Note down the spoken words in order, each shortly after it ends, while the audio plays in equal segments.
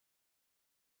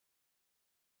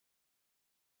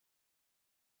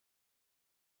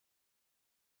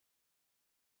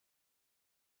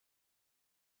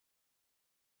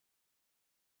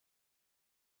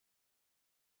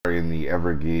in the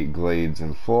Everglades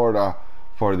in Florida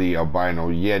for the Albino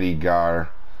Yeti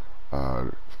Gar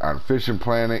on Fishing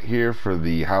Planet here for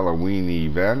the Halloween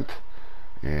event.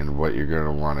 And what you're going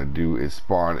to want to do is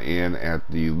spawn in at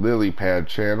the lily pad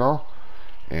channel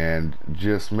and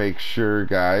just make sure,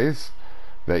 guys,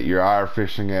 that you are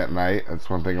fishing at night. That's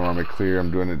one thing I want to clear.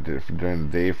 I'm doing it during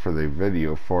the day for the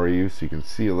video for you so you can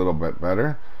see a little bit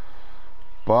better.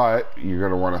 But you're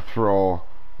going to want to throw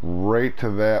right to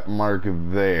that mark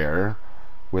there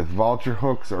with vulture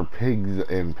hooks or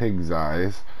pig's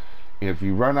eyes. If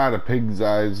you run out of pig's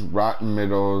eyes, rotten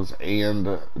minnows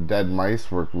and dead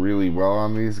mice work really well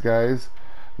on these guys.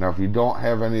 Now if you don't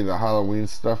have any of the Halloween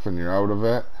stuff and you're out of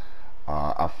it,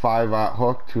 a 5/0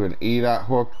 hook to an 8/0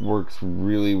 hook works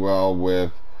really well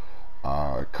with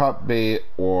cut bait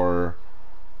or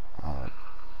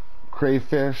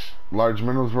crayfish. Large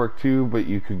minnows work too, but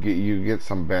you get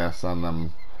some bass on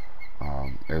them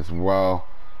as well.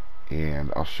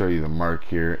 And I'll show you the mark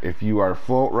here. If you are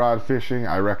float rod fishing,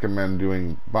 I recommend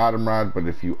doing bottom rod, but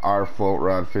if you are float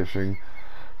rod fishing,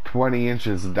 20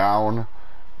 inches down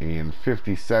and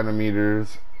 50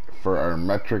 centimeters for our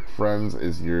metric friends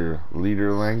is your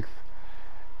leader length,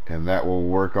 and that will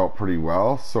work out pretty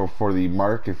well. So for the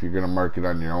mark, if you're going to mark it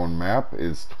on your own map,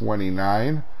 is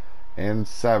 29 and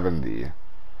 70.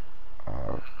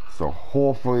 So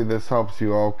hopefully this helps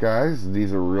you out, guys.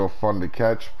 These are real fun to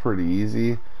catch, pretty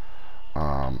easy.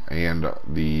 And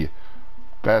the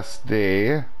best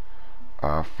day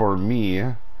for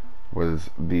me was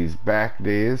these back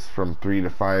days from 3 to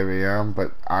 5 a.m.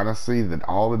 But honestly, that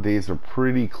all the days are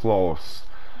pretty close.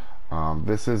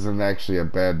 This isn't actually a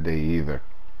bad day either.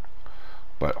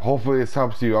 But hopefully this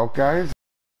helps you out, guys.